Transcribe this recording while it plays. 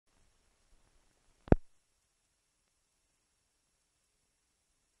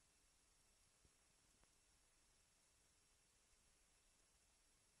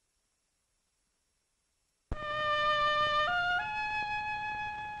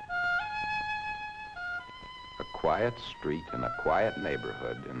quiet street in a quiet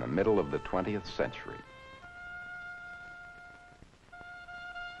neighborhood in the middle of the 20th century.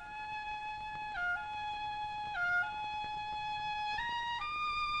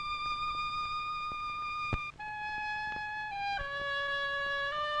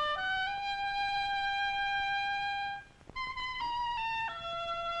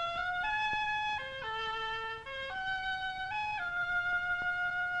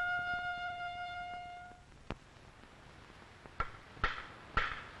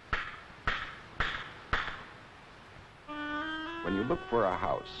 When you look for a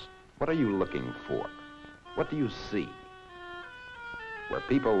house, what are you looking for? What do you see? Where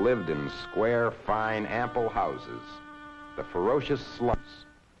people lived in square, fine, ample houses, the ferocious slums.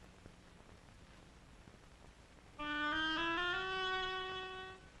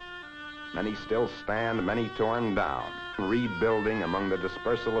 Many still stand, many torn down, rebuilding among the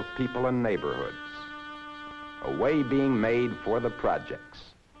dispersal of people and neighborhoods. A way being made for the projects.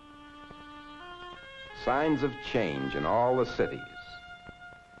 Signs of change in all the cities.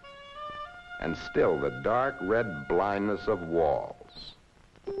 And still the dark red blindness of walls.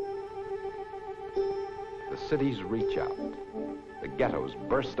 The cities reach out. The ghettos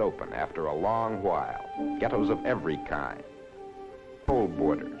burst open after a long while. Ghettos of every kind. Old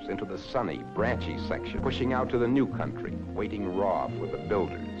borders into the sunny, branchy section, pushing out to the new country, waiting raw for the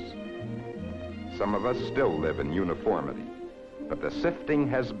builders. Some of us still live in uniformity, but the sifting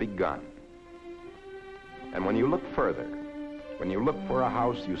has begun. And when you look further, when you look for a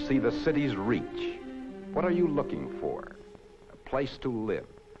house, you see the city's reach. What are you looking for? A place to live.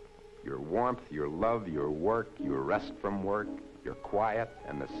 Your warmth, your love, your work, your rest from work, your quiet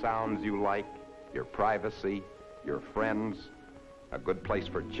and the sounds you like, your privacy, your friends, a good place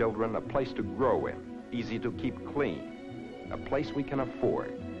for children, a place to grow in, easy to keep clean, a place we can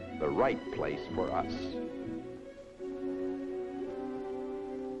afford, the right place for us.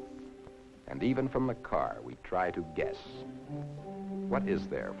 And even from the car, we try to guess. What is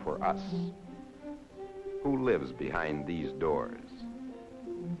there for us? Who lives behind these doors?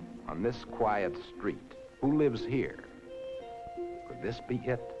 On this quiet street, who lives here? Could this be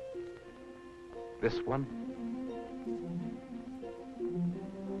it? This one?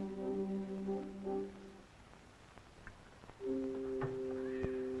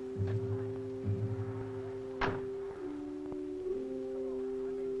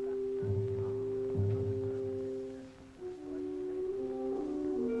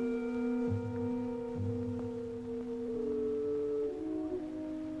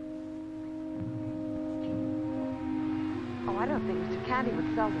 I don't think Mr. Candy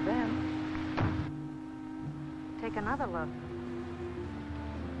would sell to them. Take another look.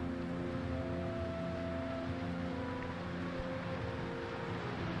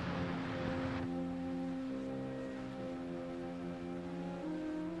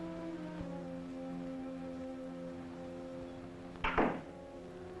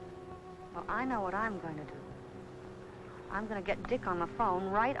 Well, I know what I'm going to do. I'm going to get Dick on the phone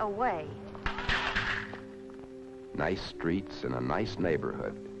right away. Nice streets in a nice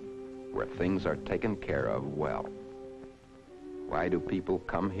neighborhood where things are taken care of well. Why do people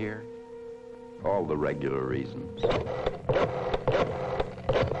come here? All the regular reasons.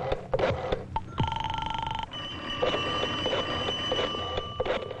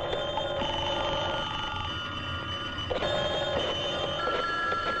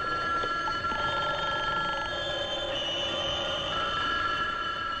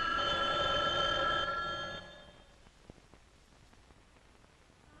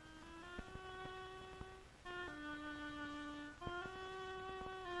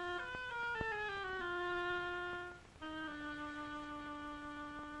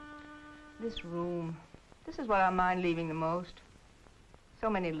 This room, this is what I mind leaving the most. So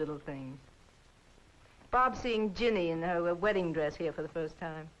many little things. Bob seeing Ginny in her wedding dress here for the first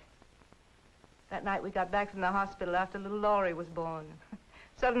time. That night we got back from the hospital after little Laurie was born.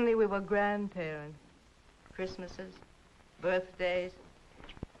 Suddenly we were grandparents. Christmases, birthdays.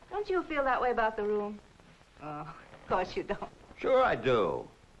 Don't you feel that way about the room? Oh, of course you don't. Sure I do.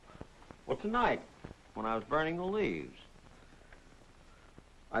 Well, tonight, when I was burning the leaves,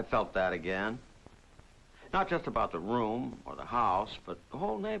 I felt that again. Not just about the room or the house, but the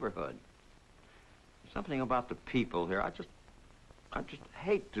whole neighborhood. Something about the people here. I just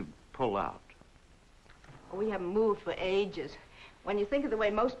hate to pull out. Well, we haven't moved for ages. When you think of the way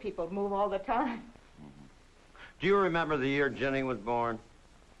most people move all the time. Mm-hmm. Do you remember the year Ginny was born?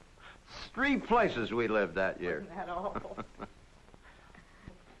 3 places we lived that year. Wasn't that awful?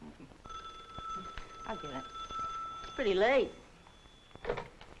 I'll get it. It's pretty late.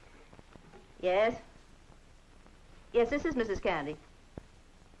 Yes? Yes, this is Mrs. Candy.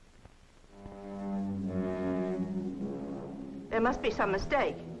 There must be some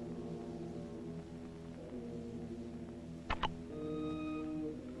mistake.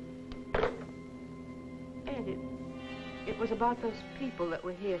 Ed, it was about those people that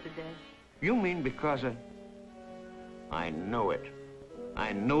were here today. You mean because of... I knew it.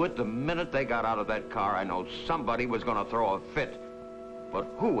 I knew it the minute they got out of that car. I know somebody was going to throw a fit. But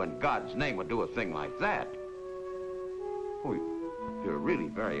who in God's name would do a thing like that? Oh, you're really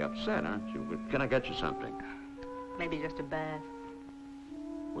very upset, aren't you? Can I get you something? Maybe just a bath.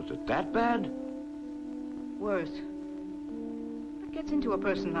 Was it that bad? Worse. What gets into a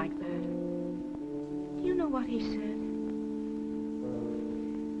person like that? Do you know what he said?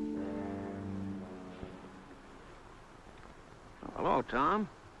 Hello, Tom.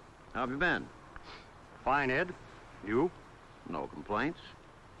 How have you been? Fine, Ed. You? No complaints.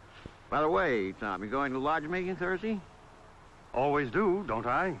 By the way, Tom, you going to the lodge meeting Thursday? Always do, don't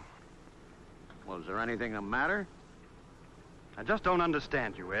I? Well, is there anything the matter? I just don't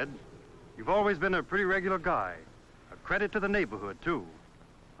understand you, Ed. You've always been a pretty regular guy. A credit to the neighborhood, too.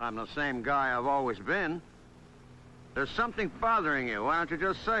 I'm the same guy I've always been. There's something bothering you. Why don't you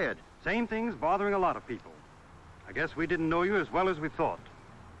just say it? Same thing's bothering a lot of people. I guess we didn't know you as well as we thought.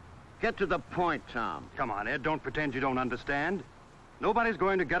 Get to the point, Tom. Come on, Ed, don't pretend you don't understand. Nobody's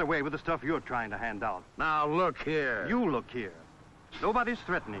going to get away with the stuff you're trying to hand out. Now, look here. You look here. Nobody's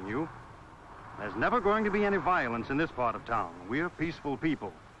threatening you. There's never going to be any violence in this part of town. We're peaceful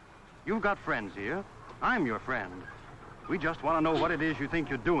people. You've got friends here. I'm your friend. We just want to know what it is you think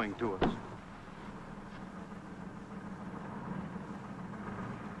you're doing to us.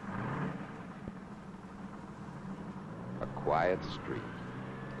 A quiet street,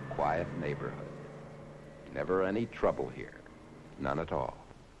 a quiet neighborhood. Never any trouble here. None at all.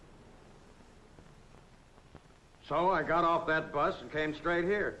 So I got off that bus and came straight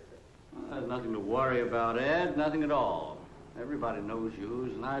here. Well, there's nothing to worry about, Ed. Nothing at all. Everybody knows you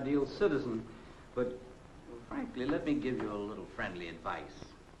as an ideal citizen. But, well, frankly, let me give you a little friendly advice.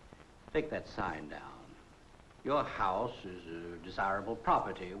 Take that sign down. Your house is a desirable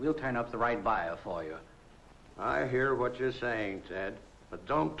property. We'll turn up the right buyer for you. I hear what you're saying, Ted, but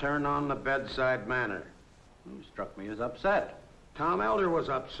don't turn on the bedside manner. You struck me as upset. Tom Elder was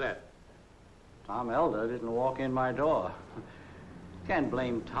upset. Tom Elder didn't walk in my door. Can't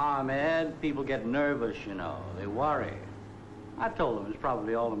blame Tom, Ed. People get nervous, you know. They worry. I told them it was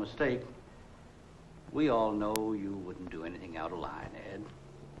probably all a mistake. We all know you wouldn't do anything out of line, Ed.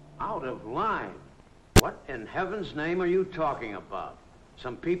 Out of line? What in heaven's name are you talking about?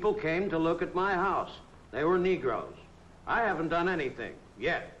 Some people came to look at my house. They were Negroes. I haven't done anything,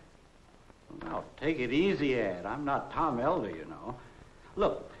 yet. Now, take it easy, Ed. I'm not Tom Elder, you know.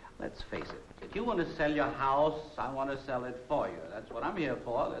 Look, let's face it. If you want to sell your house, I want to sell it for you. That's what I'm here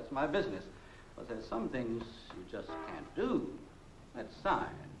for. That's my business. But there's some things you just can't do. That sign.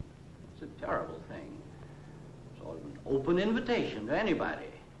 It's a terrible thing. It's sort of an open invitation to anybody.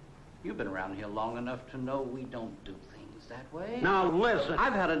 You've been around here long enough to know we don't do things that way. Now, listen.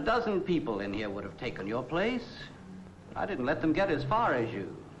 I've had a dozen people in here would have taken your place. I didn't let them get as far as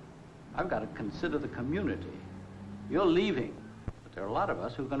you. I've got to consider the community. You're leaving, but there are a lot of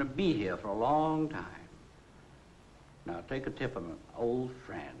us who are going to be here for a long time. Now, take a tip from an old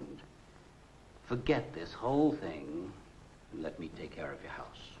friend. Forget this whole thing and let me take care of your house.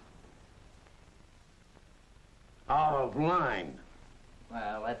 Out of line.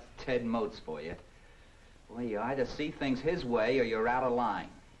 Well, that's Ted Moats for you. Well, you either see things his way or you're out of line.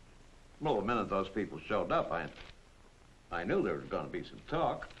 Well, the minute those people showed up, I knew there was going to be some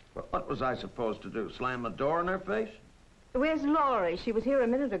talk. But what was I supposed to do, slam the door in their face? Where's Laurie? She was here a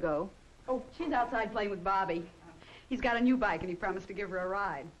minute ago. Oh, she's outside playing with Bobby. He's got a new bike and he promised to give her a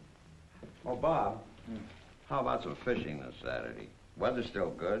ride. Oh, Bob, how about some fishing this Saturday? Weather's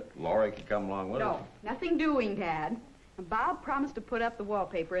still good. Laurie can come along with us. No, nothing doing, Dad. Bob promised to put up the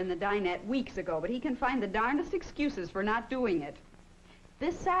wallpaper in the dinette weeks ago, but he can find the darndest excuses for not doing it.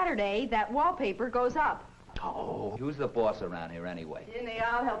 This Saturday, that wallpaper goes up. Oh, who's the boss around here anyway? Ginny,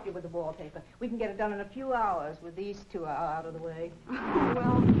 I'll help you with the wallpaper. We can get it done in a few hours with these two out of the way.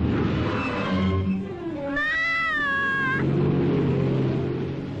 Well...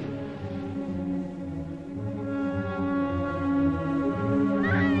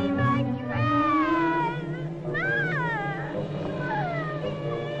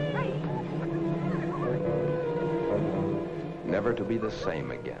 Never to be the same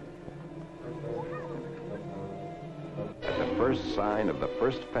again. At the first sign of the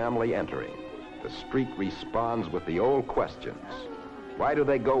first family entering, the street responds with the old questions. Why do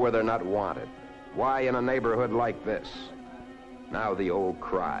they go where they're not wanted? Why in a neighborhood like this? Now the old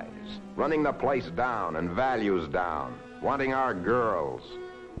cries, running the place down and values down, wanting our girls.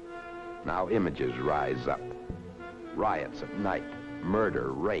 Now images rise up. Riots at night,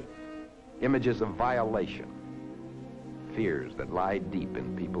 murder, rape, images of violation, fears that lie deep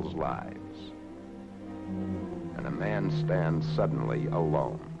in people's lives. And a man stands suddenly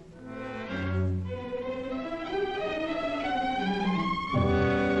alone.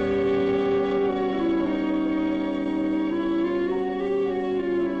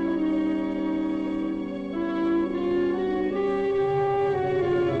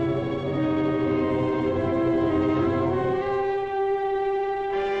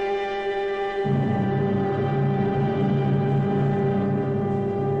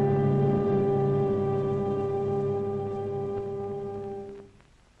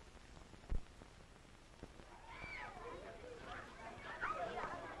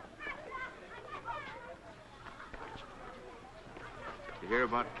 You hear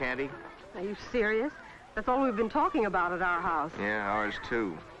about Candy? Are you serious? That's all we've been talking about at our house. Yeah, ours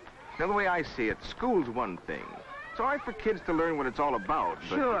too. Now, the way I see it, school's one thing. It's all right for kids to learn what it's all about,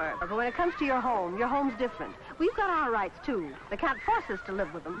 but... Sure, but when it comes to your home's different. We've got our rights, too. They can't force us to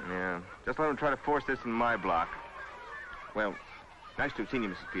live with them. Yeah, just let them try to force this in my block. Well, nice to have seen you,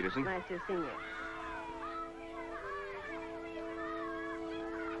 Mrs. Peterson. Nice to have seen you.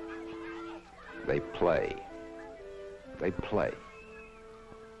 They play. They play.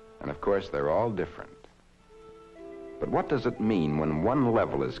 And of course, they're all different. But what does it mean when one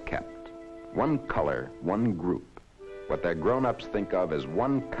level is kept? One color, one group. What their grown-ups think of as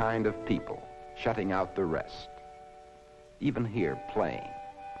one kind of people, shutting out the rest. Even here, playing.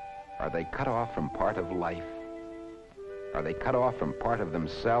 Are they cut off from part of life? Are they cut off from part of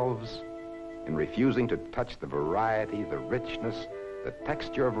themselves in refusing to touch the variety, the richness, the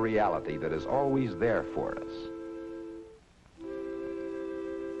texture of reality that is always there for us?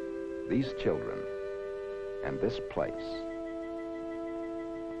 These children and this place.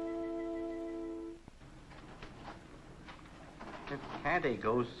 If Candy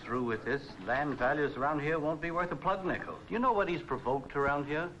goes through with this, land values around here won't be worth a plug nickel. Do you know what he's provoked around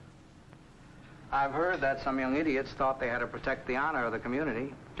here? I've heard that some young idiots thought they had to protect the honor of the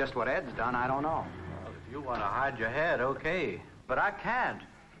community. Just what Ed's done, I don't know. Well, if you want to hide your head, okay. But I can't.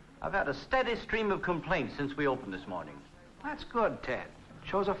 I've had a steady stream of complaints since we opened this morning. That's good, Ted.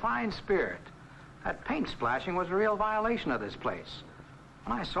 Shows a fine spirit. That paint splashing was a real violation of this place.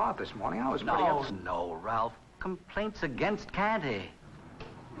 When I saw it this morning, I was pretty upset. No, Ralph. Complaints against Candy.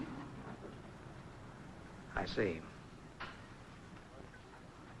 I see.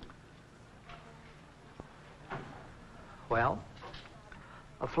 Well,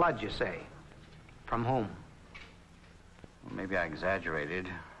 a flood, you say? From whom? Well, maybe I exaggerated.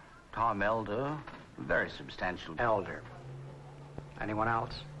 Tom Elder, very substantial. Elder. Anyone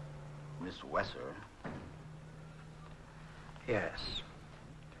else? Miss Wesser. Yes.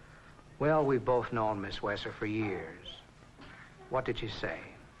 Well, we've both known Miss Wesser for years. What did she say?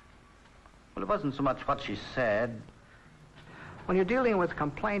 Well, it wasn't so much what she said. When you're dealing with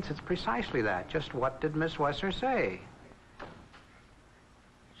complaints, it's precisely that. Just what did Miss Wesser say?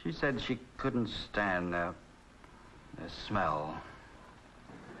 She said she couldn't stand the smell.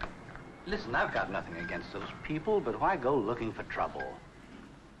 Listen, I've got nothing against those people, but why go looking for trouble?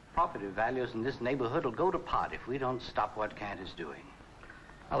 Property values in this neighborhood will go to pot if we don't stop what Candy's doing.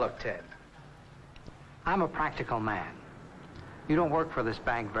 Now, look, Ted. I'm a practical man. You don't work for this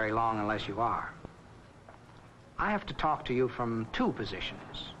bank very long unless you are. I have to talk to you from two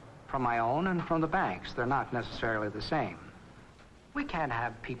positions. From my own and from the bank's. They're not necessarily the same. We can't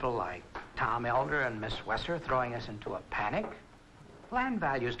have people like Tom Elder and Miss Wesser throwing us into a panic. Land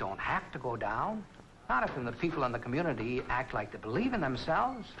values don't have to go down. Not if the people in the community act like they believe in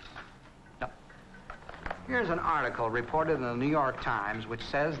themselves. No. Here's an article reported in the New York Times which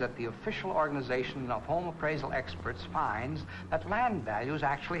says that the official organization of home appraisal experts finds that land values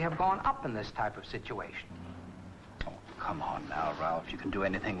actually have gone up in this type of situation. Oh, come on now, Ralph. You can do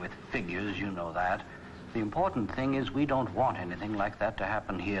anything with figures, you know that. The important thing is we don't want anything like that to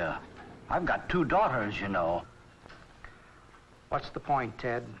happen here. I've got 2 daughters, you know. What's the point,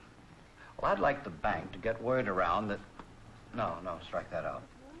 Ted? Well, I'd like the bank to get word around that... No, strike that out.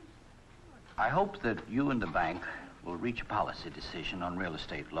 I hope that you and the bank will reach a policy decision on real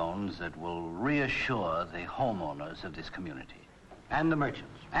estate loans that will reassure the homeowners of this community, and the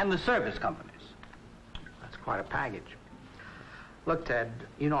merchants, and the service companies. That's quite a package. Look, Ted,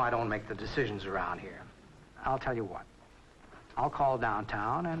 you know I don't make the decisions around here. I'll tell you what. I'll call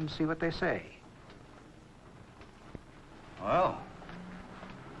downtown and see what they say. Well...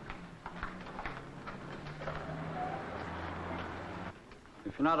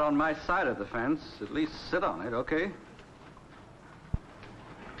 If you're not on my side of the fence, at least sit on it, okay?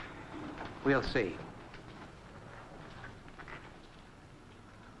 We'll see.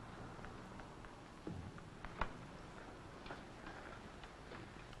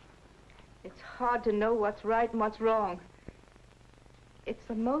 It's hard to know what's right and what's wrong. It's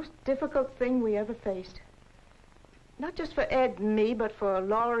the most difficult thing we ever faced. Not just for Ed and me, but for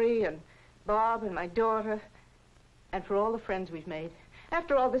Laurie and Bob and my daughter, and for all the friends we've made.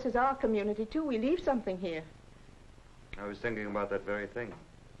 After all, this is our community, too. We leave something here. I was thinking about that very thing.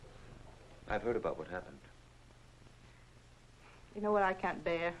 I've heard about what happened. You know what I can't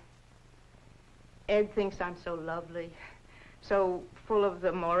bear? Ed thinks I'm so lovely, so full of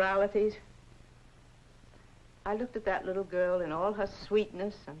the moralities. I looked at that little girl in all her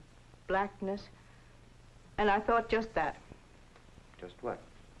sweetness and blackness, and I thought just that. Just what?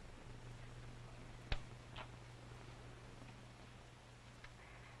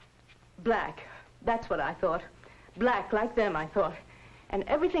 Black. That's what I thought. Black, like them, I thought. And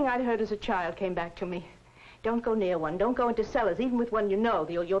everything I'd heard as a child came back to me. Don't go near one. Don't go into cellars, even with one you know.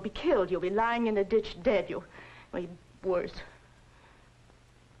 You'll be killed. You'll be lying in a ditch dead. You'll be worse.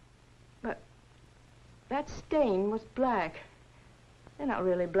 But that stain was black. They're not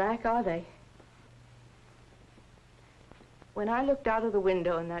really black, are they? When I looked out of the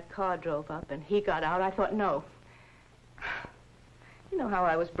window and that car drove up and he got out, I thought, no. You know how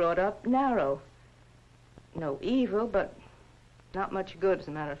I was brought up, narrow. No evil, but not much good, as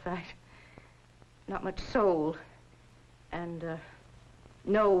a matter of fact. Not much soul, and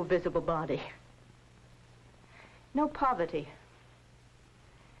no visible body. No poverty.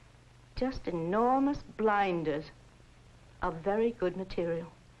 Just enormous blinders of very good material.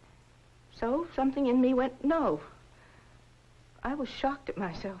 So something in me went, no. I was shocked at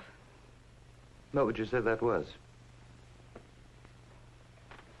myself. What would you say that was?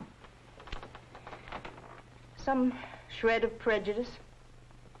 Some shred of prejudice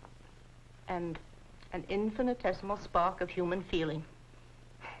and an infinitesimal spark of human feeling.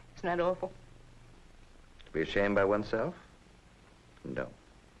 Isn't that awful? To be ashamed by oneself? No.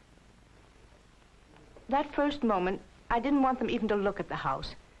 That first moment, I didn't want them even to look at the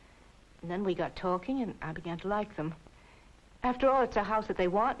house. And then we got talking, and I began to like them. After all, it's a house that they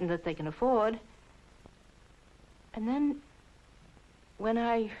want and that they can afford. And then, when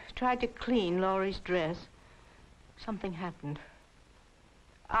I tried to clean Laurie's dress, something happened.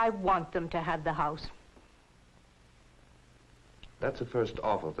 I want them to have the house. That's the first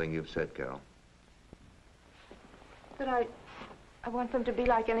awful thing you've said, Carol. But I want them to be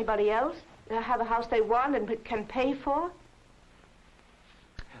like anybody else. They'll have a house they want and can pay for.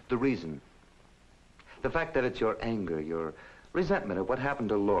 The reason. The fact that it's your anger, your resentment of what happened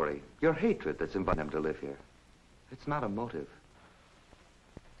to Laurie, your hatred that's inviting them to live here. It's not a motive.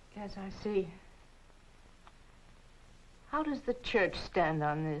 Yes, I see. How does the church stand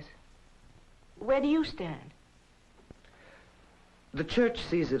on this? Where do you stand? The church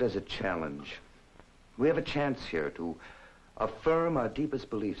sees it as a challenge. We have a chance here to affirm our deepest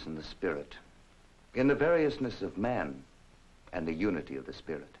beliefs in the Spirit, in the variousness of man and the unity of the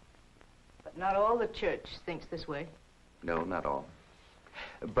Spirit. But not all the church thinks this way. No, not all.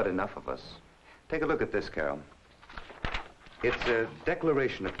 But enough of us. Take a look at this, Carol. It's a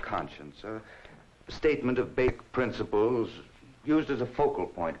declaration of conscience, a statement of basic principles used as a focal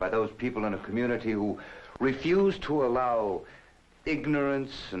point by those people in a community who refuse to allow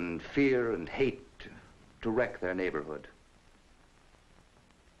ignorance and fear and hate to wreck their neighborhood.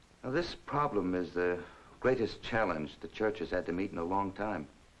 Now, this problem is the greatest challenge the church has had to meet in a long time.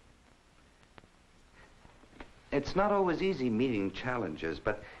 It's not always easy meeting challenges,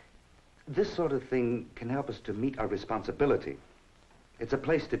 but this sort of thing can help us to meet our responsibility. It's a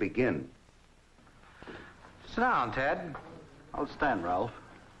place to begin. Sit down, Ted. I'll stand, Ralph.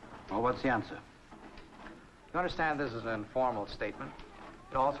 Well, what's the answer? You understand this is an informal statement.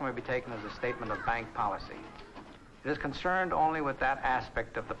 It also may be taken as a statement of bank policy. It is concerned only with that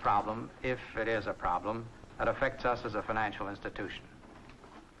aspect of the problem, if it is a problem, that affects us as a financial institution.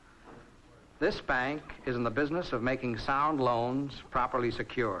 This bank is in the business of making sound loans properly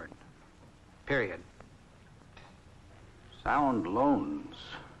secured. Period. Sound loans.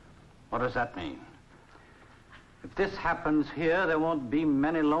 What does that mean? If this happens here, there won't be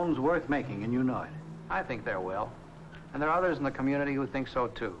many loans worth making, and you know it. I think there will. And there are others in the community who think so,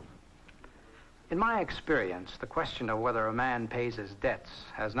 too. In my experience, the question of whether a man pays his debts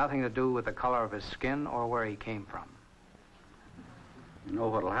has nothing to do with the color of his skin or where he came from. You know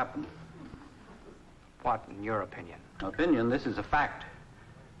what'll happen? What, in your opinion? Opinion, this is a fact.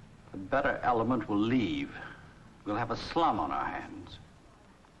 The better element will leave. We'll have a slum on our hands.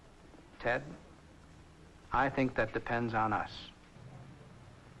 Ted, I think that depends on us.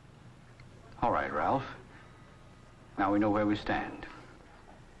 All right, Ralph. Now we know where we stand.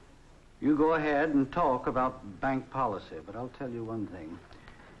 You go ahead and talk about bank policy, but I'll tell you one thing.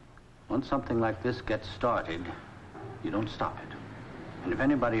 Once something like this gets started, you don't stop it. And if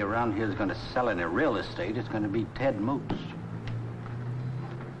anybody around here is going to sell any real estate, it's going to be Ted Moose.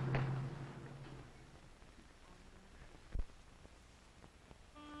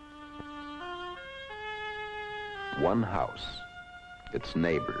 One house, its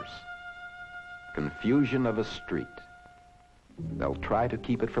neighbors, confusion of a street. They'll try to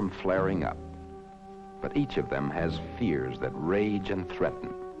keep it from flaring up, but each of them has fears that rage and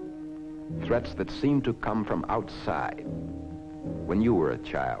threaten. Threats that seem to come from outside. When you were a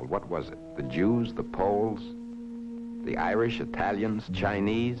child, what was it? The Jews, the Poles, the Irish, Italians,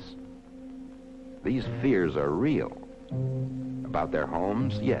 Chinese? These fears are real. About their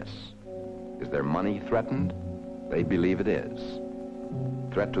homes, yes. Is their money threatened? They believe it is.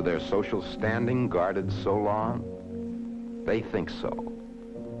 Threat to their social standing guarded so long? They think so.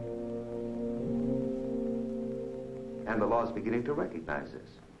 And the law's beginning to recognize this.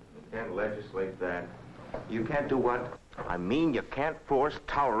 You can't legislate that. You can't do what? I mean, you can't force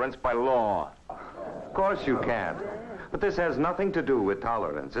tolerance by law. Of course you can't. But this has nothing to do with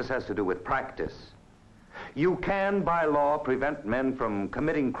tolerance. This has to do with practice. You can, by law, prevent men from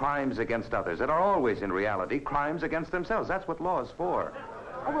committing crimes against others that are always, in reality, crimes against themselves. That's what law is for.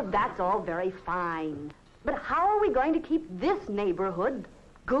 Oh, well, that's all very fine. But how are we going to keep this neighborhood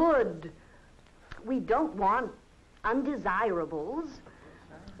good? We don't want undesirables.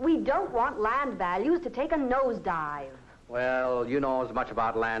 We don't want land values to take a nosedive. Well, you know as much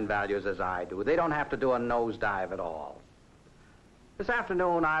about land values as I do. They don't have to do a nosedive at all. This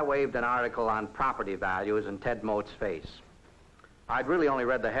afternoon, I waved an article on property values in Ted Moat's face. I'd really only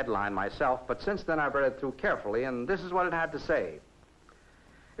read the headline myself, but since then I've read it through carefully, and this is what it had to say.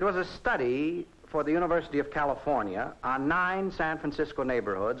 It was a study for the University of California on 9 San Francisco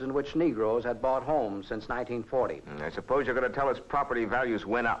neighborhoods in which Negroes had bought homes since 1940. I suppose you're going to tell us property values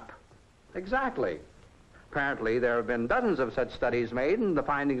went up. Exactly. Apparently, there have been dozens of such studies made, and the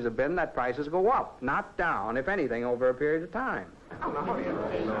findings have been that prices go up, not down, if anything, over a period of time.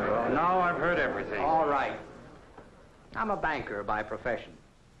 Now I've heard everything. All right. I'm a banker by profession.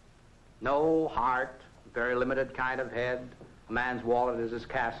 No heart, very limited kind of head. A man's wallet is his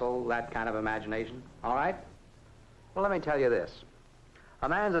castle, that kind of imagination. All right? Well, let me tell you this. A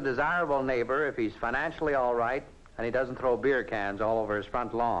man's a desirable neighbor if he's financially all right and he doesn't throw beer cans all over his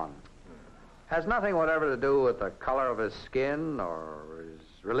front lawn. Has nothing whatever to do with the color of his skin or his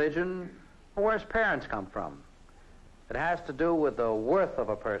religion or where his parents come from. It has to do with the worth of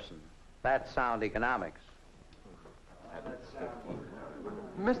a person. That's sound economics.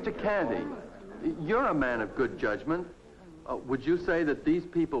 Mr. Candy, you're a man of good judgment. Would you say that these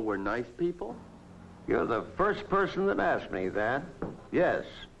people were nice people? You're the first person that asked me that. Yes,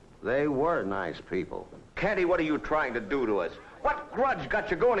 they were nice people. Candy, what are you trying to do to us? What grudge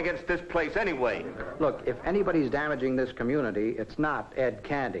got you going against this place anyway? Look, if anybody's damaging this community, it's not Ed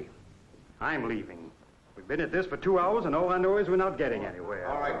Candy. I'm leaving. We've been at this for 2 hours, and all I know is we're not getting anywhere.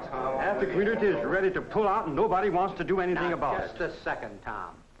 All right, Tom. Half the community is ready to pull out, and nobody wants to do anything about Just it. a second,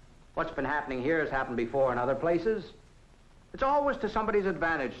 Tom. What's been happening here has happened before in other places. It's always to somebody's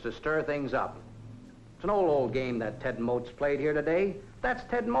advantage to stir things up. It's an old game that Ted Moats played here today. That's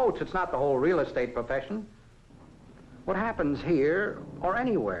Ted Moats. It's not the whole real estate profession. What happens here, or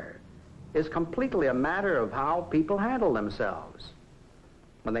anywhere, is completely a matter of how people handle themselves.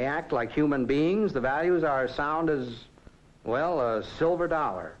 When they act like human beings, the values are as sound as, well, a silver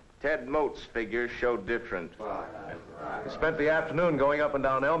dollar. Ted Moat's figures show different. He spent the afternoon going up and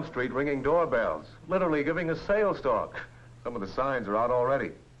down Elm Street ringing doorbells, literally giving a sales talk. Some of the signs are out already.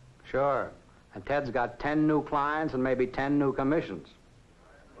 Sure. And Ted's got 10 new clients and maybe 10 new commissions.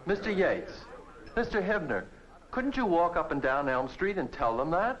 Mr. Yates, Mr. Hibner, couldn't you walk up and down Elm Street and tell them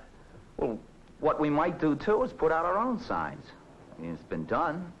that? Well, what we might do, too, is put out our own signs. I mean, it's been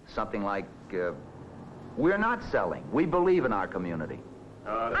done. Something like, we're not selling. We believe in our community.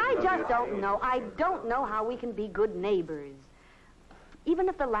 I just don't know. I don't know how we can be good neighbors. Even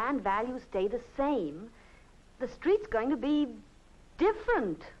if the land values stay the same, the street's going to be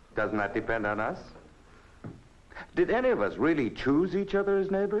different. Doesn't that depend on us? Did any of us really choose each other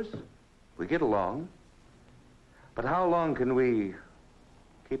as neighbors? We get along. But how long can we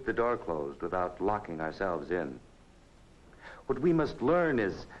keep the door closed without locking ourselves in? What we must learn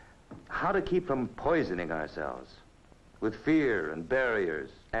is how to keep from poisoning ourselves with fear and barriers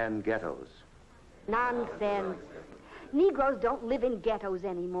and ghettos. Nonsense. Negroes don't live in ghettos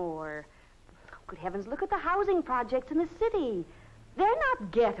anymore. Good heavens, look at the housing projects in the city. They're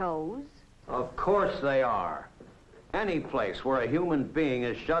not ghettos. Of course they are. Any place where a human being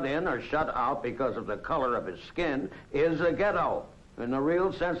is shut in or shut out because of the color of his skin is a ghetto, in the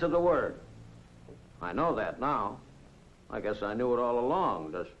real sense of the word. I know that now. I guess I knew it all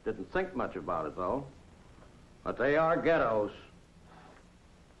along, just didn't think much about it, though. But they are ghettos.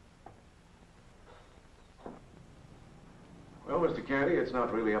 Well, Mr. Candy, it's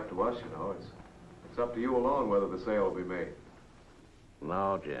not really up to us, you know. It's up to you alone whether the sale will be made.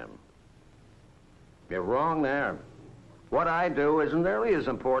 No, Jim. You're wrong there. What I do isn't nearly as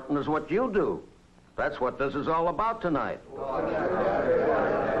important as what you do. That's what this is all about tonight.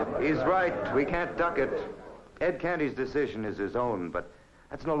 He's right. We can't duck it. Ed Candy's decision is his own, but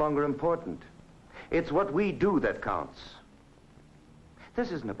that's no longer important. It's what we do that counts.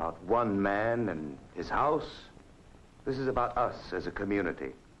 This isn't about one man and his house. This is about us as a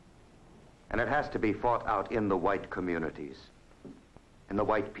community. And it has to be fought out in the white communities, in the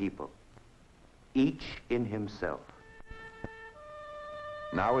white people, each in himself.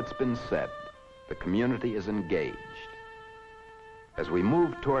 Now it's been said, the community is engaged. As we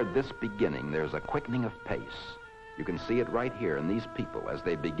move toward this beginning, there's a quickening of pace. You can see it right here in these people as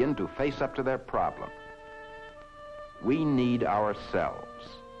they begin to face up to their problem. We need ourselves,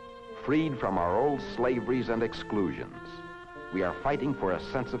 freed from our old slaveries and exclusions. We are fighting for a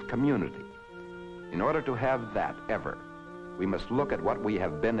sense of community. In order to have that ever, we must look at what we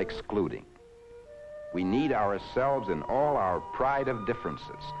have been excluding. We need ourselves in all our pride of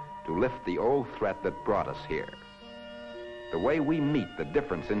differences to lift the old threat that brought us here. The way we meet the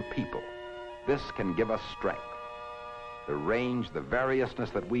difference in people, this can give us strength. The range, the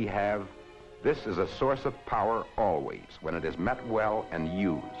variousness that we have, this is a source of power always when it is met well and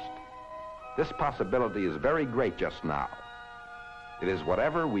used. This possibility is very great just now. It is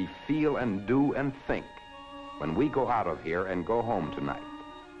whatever we feel and do and think when we go out of here and go home tonight.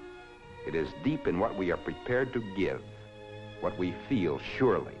 It is deep in what we are prepared to give, what we feel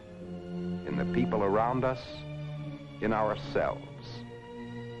surely, in the people around us, in ourselves,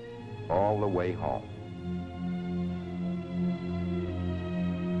 all the way home.